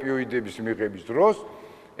ვითარდება ოპიოიდების მიღების დროს,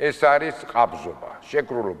 ეს არის ყაბზობა,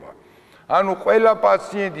 შეკრულობა. ანუ ყველა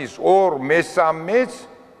პაციენტის 2/3-ს,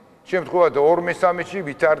 შემთხვევაში 2/3-ში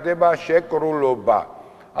ვითარდება შეკრულობა.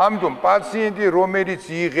 ამიტომ პაციენტი, რომელიც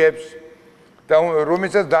იღებს და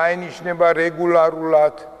რომელსაც დაენიშნება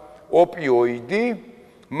რეგულარულად ოპიოიდი,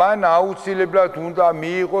 მან აუცილებლად უნდა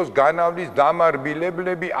მიიღოს განავლის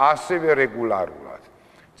დამარბილებლები ასევე რეგულარულად.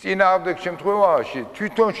 წინააღმდეგ შემთხვევაში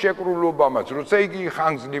თვითონ შეკრულობამაც, როცა იგი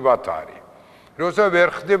ხანგრძლივად არის, როცა ვერ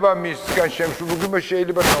ხდება მისგან შემშულება,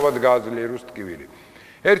 შეიძლება თავად გააძლიეროს ტკივილი.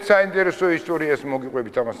 ერთ საინტერესო ისტორიას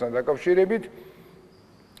მოგიყვებით ამასთან დაკავშირებით,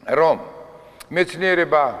 რომ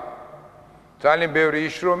მეცნიერება ძალიან ბევრი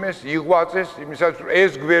იშრომეს, იღვაწეს იმისაც, რომ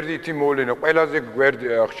ეს გვერდითი მოვლენა, ყველაზე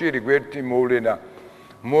ხშირი გვერდითი მოვლენა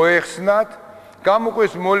მოეხსნათ,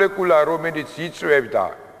 გამოყვეს მოლეკულა, რომელიც იწვევდა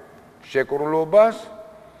შეკრულობას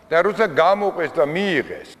და როცა გამოყვეს და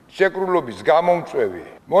მიიღეს შეკრულობის გამომწვევი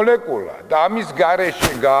მოლეკულა და ამის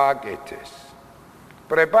გარეშე გააკეთეს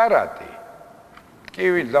პრეპარატი,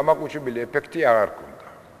 ტკივილს დამაკუჩებელი ეფექტი აღარ ჰქონდა.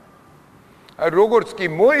 როგორც კი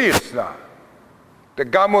მოიხსნა და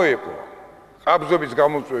გამოიყო ყაბზობის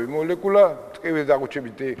გამომწვევი მოლეკულა, ტკივილს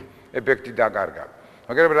დაკუჩებითი ეფექტი დაკარგა.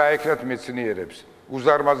 მაგრამ რა ეკნათ მეცნიერებს?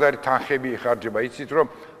 უზარმაზარი თანხები იხარჯება, იცით რომ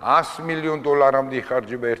 $100 მილიონ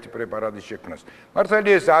იხარჯება ერთი პრეპარატის შექმნას.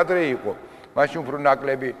 მართალია ეს ადრე იყო, მაშინ უფრო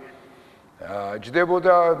ნაკლები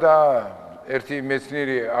ჯდებოდა და ერთი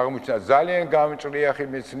მეცნიერი აღმოჩნდა ძალიან გამჭრიახი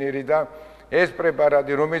მეცნიერი და ეს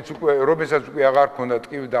პრეპარატი, რომელსაც უკვე აღარ ჰქონდა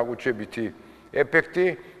ტკივილს დაკუჩებითი ეფექტი,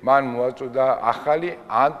 მან მოაწოდა ახალი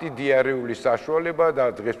ანტიდიარეული საშუალება და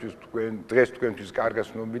დღეს თქვენთვის კარგად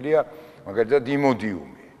ცნობილია, მაგალითად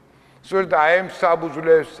იმოდიუმი. სწორედ აი ამ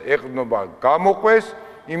საბუძლებს ეყრდნობა გამოყვეს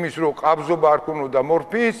იმის, რომ ყაბზობა არ ქონოდა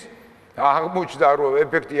მორფინის, აღმოჩნდა, რომ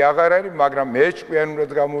ეფექტი აღარ არის, მაგრამ მეჭკვიანურად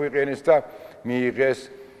გამოიყენეს და მიიღეს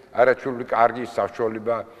არაჩვეული კარგი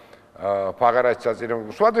საშუალება ფაღარაჯის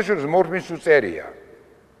საწინააღმდეგო. სხვადასხვა მორფინის უწერია.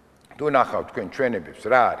 თუ ნახავთ თქვენ ჩვენებებს,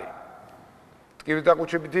 რა არის? ტკივილს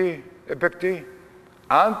დაკუჩებითი ეფექტი,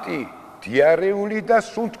 ანტიდიარეული და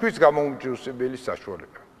სუნთქვის გამოუმჯობესებელი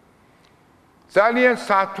საშუალება. ძალიან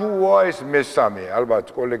სათუოა ეს მესამე,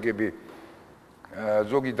 ალბათ კოლეგები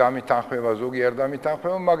ზოგი დამითანხმება, ზოგი არ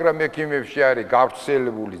დამითანხმება, მაგრამ ექიმებში არის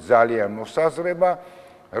გავრცელებული ძალიან მოსაზრება,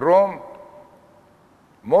 რომ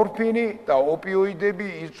მორფინი და ოპიოიდები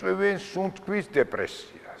იწვევენ სუნთქვის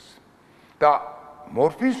დეპრესიას. და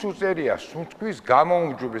მორფინს უწერია სუნთქვის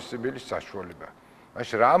გამოუმჯობესებელი საშუალება.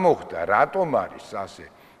 მაშინ რა მოხდა, რატომ არის ასე?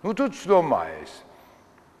 ნუ თუ ცდომა ეს.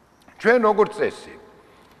 ჩვენ როგორც წესი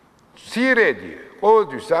მცირედი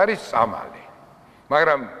ყოველთვის არის წამალი,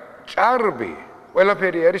 მაგრამ ჭარბი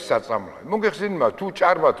ყველაფერი არის საწამლავი. მოგეხსენებათ, თუ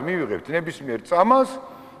ჭარბად მივიღებთ ნებისმიერ წამალს,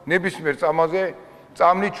 ნებისმიერ წამალზე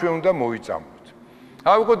წამლი ჩვენ უნდა მოვიწამოთ.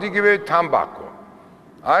 ავიღოთ იგივე თამბაქო.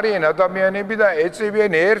 არიან ადამიანები და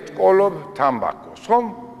ეწევიან ერთ კოლოფ თამბაქოს, ხომ?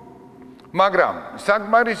 მაგრამ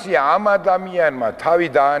საკმარისია ამ ადამიანმა თავი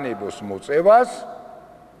დაანებოს მოწევას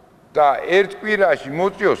და ერთ კვირაში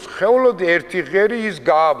მოწიოს ხევლოდ ერთი ღერი ის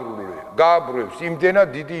გააბრუნებს, იმდენად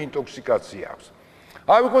დიდი ინტოქსიკაცია აქვს.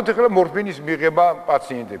 ავიღოთ ახლა მორფინის მიღება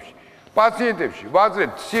პაციენტებში. პაციენტებში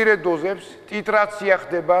ვაძლევთ მცირე დოზებს, ტიტრაცია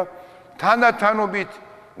ხდება, თანდათანობით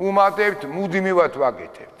უმატებთ, მუდმივად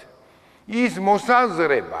ვაკეთებთ. ის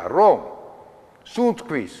მოსაზრება, რომ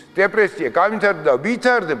სუნთქვის, დეპრესია განვითარდება,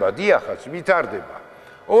 ვითარდება, დიახაც, ვითარდება.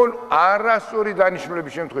 არასწორი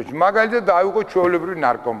დანიშნულების შემთხვევაში, მაგალითად დავიღოთ ჩვეულებრივი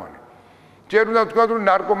ნარკომანი. ჯერ უნდა ვთქვათ, რომ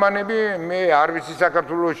ნარკომანები, მე არ ვიცი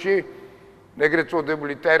საქართველოში ეგრეთ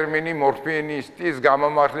წოდებული ტერმინი მორფინისტის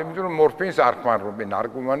გამომართლებით, რომ მორფინს არ ხმარობენ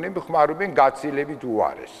ნარკომანები, ხმარობენ გაცილებით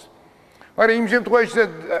უარეს. მაგრამ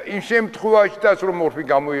იმ შემთხვევაშიც რომ მორფინი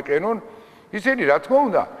გამოიყენონ, ისინი რა თქმა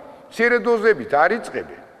უნდა, მცირე დოზებით არ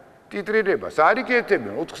იწყებენ, ტიტრირებას არ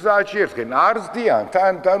იკეთებენ, 4 საათში ერთხელ არ ზდიან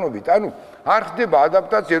თანობით, ანუ არ ხდება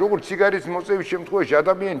ადაპტაცია, როგორც სიგარის მოწევის შემთხვევაში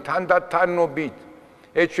ადამიანი თანდათანობით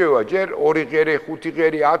ეჩვევა ჯერ 2 ღერი, 5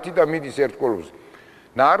 ღერი, 10 და მიდის ერთ კოლოფზე.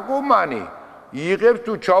 ნარკომანი იღებს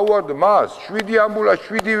თუ ჩაუვარდა მას 7 ამბულას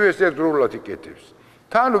 7-ვეს ერთდროულად იკეთებს.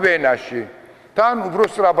 თან ვენაში, თან უფრო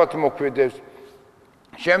სწრაფად მოქმედებს.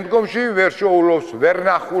 შემდგომში ვერ შეულობს, ვერ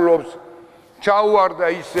ნახულობს. ჩაუვარდა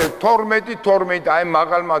ისე 12 აი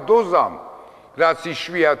მაღალმა დოზამ, რაც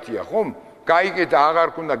იშვიათია, ხომ? გაიგეთ აღარ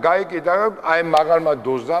ქონდა, გაიგეთ აი მაღალმა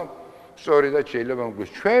დოზამ, სწორედად შეიძლება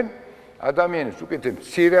მოგოს ჩვენ ადამიანებს უკეთებ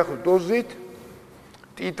მცირე დოზით,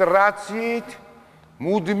 ტიტრაციით,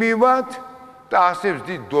 მუდმივად და ასევს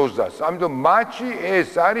დიდ დოზას. ამიტომ მათში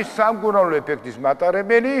ეს არის სამგუნავო ეფექტის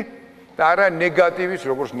მატარებელი და არა ნეგატივის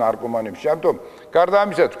როგორც ნარკომანებში. ამიტომ გარდა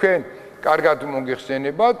ამისა თქვენ კარგად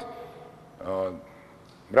მოგეხსენებათ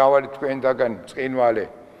მრავალი თქვენთაგან წყინვალე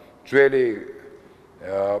ძველი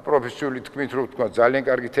პროფესიული თქმით რომ თქვა ძალიან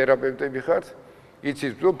კარგი თერაპევტები ხართ,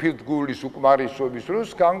 იცით რომ ფილტგულის უკმარისობის დროს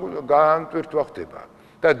განტვირთვა ხდება.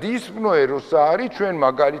 და დისპნოე როცა არის ჩვენ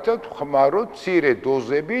მაგალითად ხმარობთ მცირე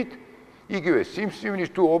დოზებით, იგივე სიმსივნის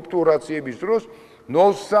თუ ობტურაციების დროს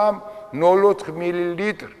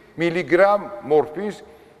 0,3-0,4 მილიგრამ მორფინს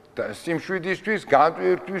და სიმშვიდისთვის,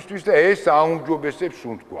 განტვირთვისთვის და ეს აუმჯობესებს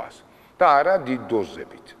სუნთქვას და არა დიდ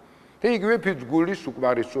დოზებით. და იგივე ფილტგულის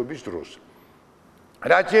უკმარისობის დროს.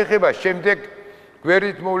 რაც შეეხება შემდეგ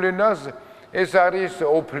გვერდით მოვლენას, ეს არის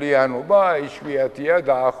ოფლიანობა, იშვიათია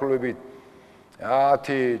დაახლოებით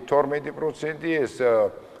 10-12% ეს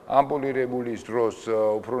ამპულირებულის დროს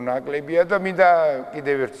უფრო ნაკლებია და მინდა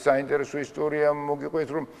კიდევ ერთი საინტერესო ისტორია მოგიყვეთ,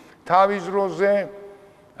 რომ თავის დროზე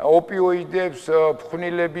ოპიოიდებს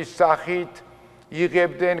ფხვნილების სახით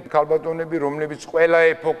იღებდნენ ქალბატონები, რომლებიც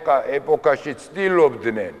ყველა ეპოქაში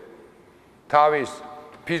ცდილობდნენ თავის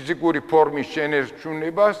ფიზიკური ფორმის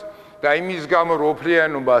შენერჩუნებას და იმის გამო რომ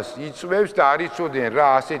ოფლიანობას იწვევს და არ იცოდნენ რა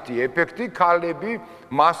ასეთი ეფექტი, ქალები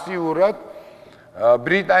მასიურად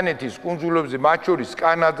ბრიტანეთის კუნძულებზე, მათ შორის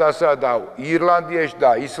კანადასა და ირლანდიაში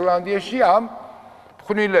და ისლანდიაში ამ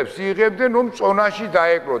ფხვნილებს იღებდნენ, რომ წონაში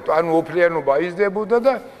დაეკროთ, ანუ ოფლიანობა იზრდებოდა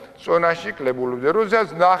და წონაში კლებულობდა. როდესაც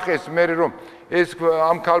ნახეს მე რომ ეს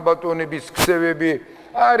ამ ქალბატონების ქცევები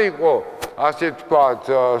არ იყო, ასე ვთქვათ,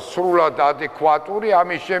 სრულად ადეკვატური,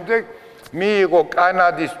 ამის შემდეგ მიიღო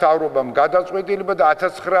კანადის მთავრობამ გადაწყვეტილება და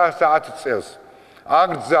 1900 წელს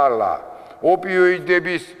აკრძალა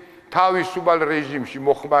ოპიოიდების თავისუფალ რეჟიმში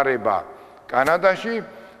მოხმარება კანადაში,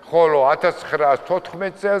 ხოლო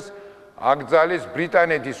 1914 წელს აკრძალეს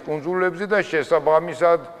ბრიტანეთის კუნძულებზე და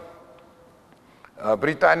შესაბამისად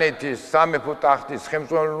ბრიტანეთის სამეფო ტახტის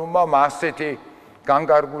ხელმძღვანელობამ ასეთი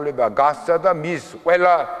განკარგულება გასცა და მის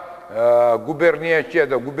ყველა გუბერნიაშია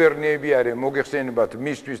და გუბერნიები არის მოგეხსენებათ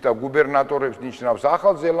მისთვის და გუბერნატორებს ნიშნავს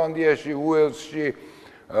ახალ ზელანდიაში, უელსში,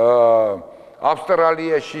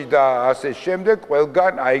 ავსტრალიაში და ასე შემდეგ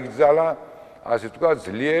ყველგან აიგზალა ასე ვთქვათ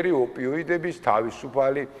ძლიერი ოპიოიდების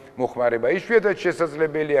თავისუფალი მოხმარება. იშვიათად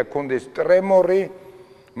შესაძლებელია კონდეს ტრემორი,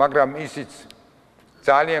 მაგრამ ისიც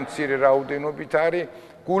ძალიან მცირე რაოდენობით არის.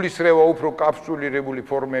 გულისრევა უფრო კაფსულირებული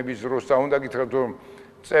ფორმების დროსაც უნდა გითხრათ რომ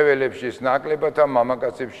წეველებში ეს ნაკლებათა,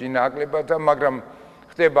 მამაკაცებში ნაკლებათა, მაგრამ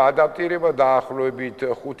ხდება ადაპტირება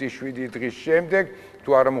დაახლოებით 5-7 დღის შემდეგ, თუ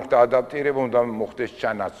არ მოხდა ადაპტირება, უნდა მოხდეს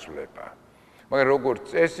ჩანაცვლება. მაგრამ როგორც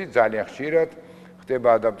წესი ძალიან ხშირად ხდება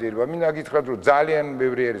ადაპტირება. მინდა გითხრათ რომ ძალიან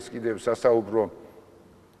ბევრი არის კიდევ სასაუბრო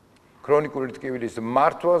ქრონიკული ტკივილის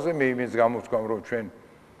მართვაზე, მე იმის გამოვსკვამ, რომ ჩვენ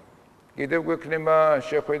კიდევ გვექნება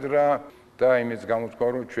შეხვედრა და იმის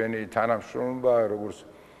გამოვსკვამ, რომ ჩვენი თანამშრომლობა, როგორც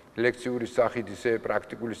ლექციური სახით, ისე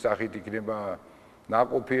პრაქტიკული სახით იქნება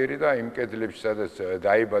ნაყოფიერი და იმ კედლებში, სადაც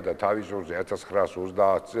დაიბადა თავის ძორზე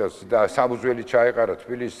 1930 წელს და საფუძველი ჩაეყარა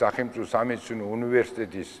თბილისის სახელმწიფო სამედიცინო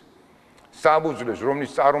უნივერსიტეტის საფუძვლებს,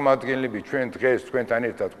 რომლის წარმომადგენლები ჩვენ დღეს თქვენთან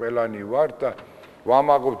ერთად ყველანი ვართ და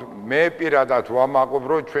ვამაყობთ, მე პირადად ვამაყობ,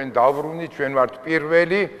 რომ ჩვენ დავბრუნდით, ჩვენ ვართ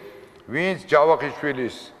პირველი, ვინც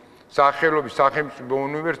ჯავახიშვილის სახელობის სახელმწიფო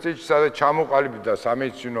უნივერსიტეტში, სადაც ჩამოყალიბდა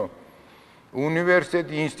სამედიცინო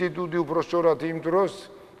უნივერსიტეტი, ინსტიტუტი უпроსწორად იმ დროს,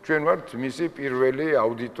 ჩვენ ვართ მისი პირველი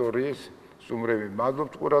აუდიტორიის სტუმრები.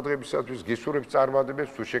 მადლობთ ყურადღებისათვის, გისურვებთ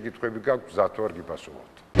წარმატებებს, თუ შეკითხვები გაქვთ, მზად ვარ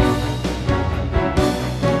გიპასუხოთ.